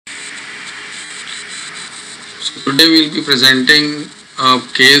So today we will be presenting a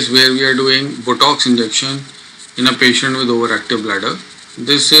case where we are doing Botox injection in a patient with overactive bladder.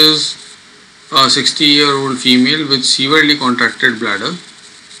 This is a 60-year-old female with severely contracted bladder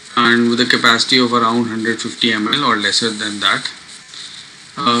and with a capacity of around 150 ml or lesser than that.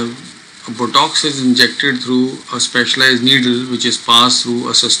 Botox is injected through a specialized needle which is passed through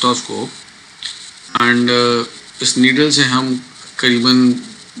a cystoscope, and इस needle से हम करीबन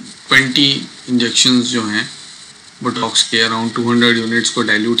 20 injections जो हैं Botox के around 200 units को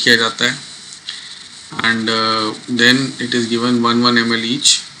dilute किया जाता है, and then it is given 1 ml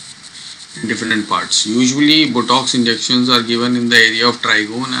each in different parts. Usually Botox injections are given in the area of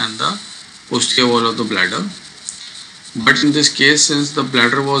trigone and the posterior wall of the bladder, but in this case since the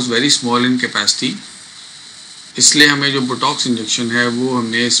bladder was very small in capacity, इसलिए हमें जो Botox injection है वो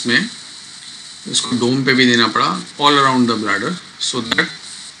हमने इसको डोम पे भी देना पड़ा all around the bladder so that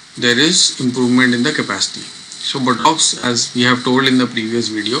there is improvement in the capacity. So Botox, as we have told in the previous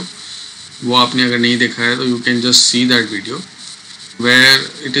video, वो आपने अगर नहीं देखा है तो you can just see that video where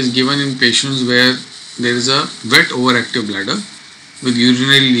it is given in patients where there is a wet overactive bladder with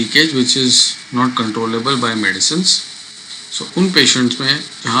urinary leakage which is not controllable by medicines. So उन patients में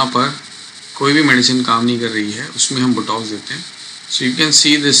जहाँ पर कोई भी medicine काम नहीं कर रही है उसमें हम Botox देते हैं. So you can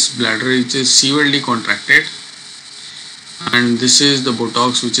see this bladder which is severely contracted, and this is the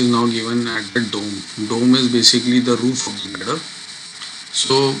Botox which is now given at the dome. Dome is basically the roof of the bladder.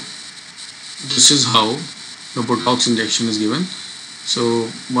 So this is how the Botox injection is given. So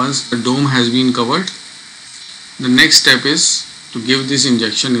once the dome has been covered, the next step is to give this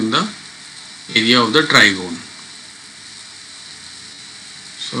injection in the area of the trigone.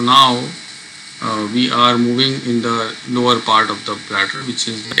 So now we are moving in the lower part of the bladder, which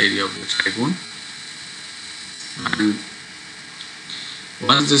is the area of the trigone, and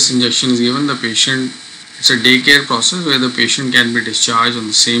once this injection is given, the patient, it's a daycare process where the patient can be discharged on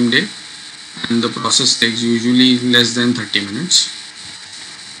the same day, and the process takes usually less than 30 minutes.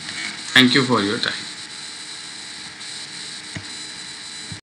 Thank you for your time.